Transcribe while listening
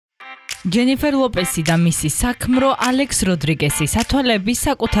ჯენიფერ ლოპესი და მისი საქმრო ალექს როდრიგესი სათვალების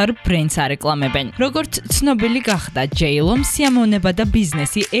საკუთარ ბრენდს არეკლამებენ. როგორც ცნობილი გახდა, ჯეილომ სიამოვნება და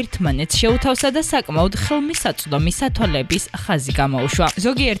ბიზნესი ერთმანეთს შეუთავსა და საკმაოდ ხელმისაწვდომი სათვალების ხაზი გამოუშვა.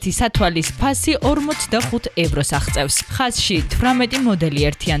 ზოგიერთი სათვალის ფასი 45 ევროს აღწევს. ხაზში 18 მოდელი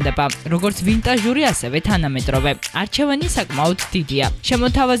ერთიანდება, როგორც ვინტაჟური, ასევე თანამედროვე. არჩევანი საკმაოდ დიდია.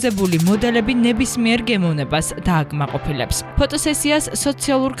 შემოთავაზებული მოდელები ნებისმიერ გემოვნებას დააკმაყოფილებს. ფოტოსესიას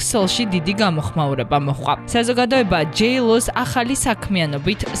სოციალურ ქსელში დიდი გამოხმაურება მოჰყვა. საზოგადოება ჯეილოს ახალი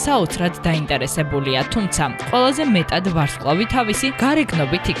საქმიანობით საოცრად დაინტერესებულია, თუმცა ყველაზე მეტად ვარსკვლავი თავისი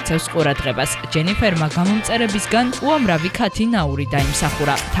გარეგნობით იქცევს ყურადღებას. ჯენიფერმა გამომწერებისგან უამრავი ქათი ნაური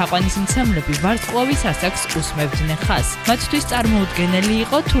დაიმსახურა. თაყვანისმცემლები ვარსკვლავის ასაკს უსმევდნენ ხაზს. მათთვის წარმოუდგენელი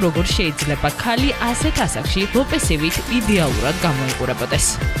იყო, თუ როგორ შეიძლება ქალი ასეთ ასაკში ლოპესივით იდეალურად გამოიყურებოდეს.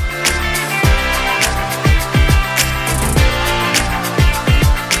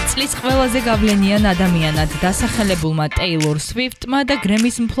 წლის ყველაზე გავლენიან ადამიანად დასახელებულმა ტეილორ სვიფტმა და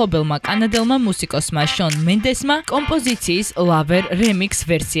გრემის მფლობელმა კანადელმა მუსიკოსმა შონ მენდესმა კომპოზიციის ლავერ რემიქს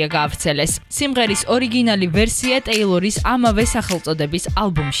ვერსია გაავრცელეს. სიმღერის ორიგინალი ვერსია ტეილორის ამავე სახელწოდების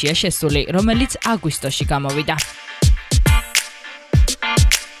ალბომშია შესული, რომელიც აგვისტოში გამოვიდა.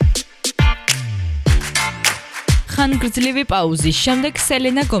 ხანგრძლივი პაუზის შემდეგ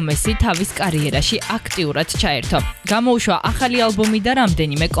სელენა გომესი თავის კარიერაში აქტიურად ჩაერთო. გამოუშვა ახალი ალბომი და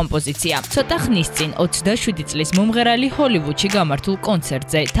რამდენიმე კომპოზიცია. ცოტა ხნის წინ 27 წლის მომღერალი ჰოლივუდში გამართულ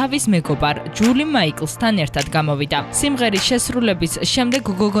კონცერტზე თავის მეგობარ ჯული მაიკლსთან ერთად გამოვიდა. სიმღერის შესრულების შემდეგ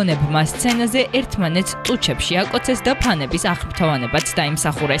გოგონებმა სცენაზე ერთმანეთს ტუჩებში აკოცეს და ფანების აღფრთოვანებაც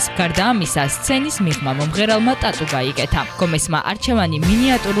დაიმსახურეს. გარდა ამისა, სცენის მიღმა მომღერალმა ტატუ გაიკეთა. გომესმა არჩევანი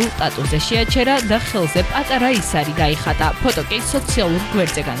მინიატურულ ტატუზე შეაჩერა და ხელზე პატარა ისარი გაიხატა. ფოტო კი სოციალურ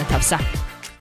გვერდზე განათავსა.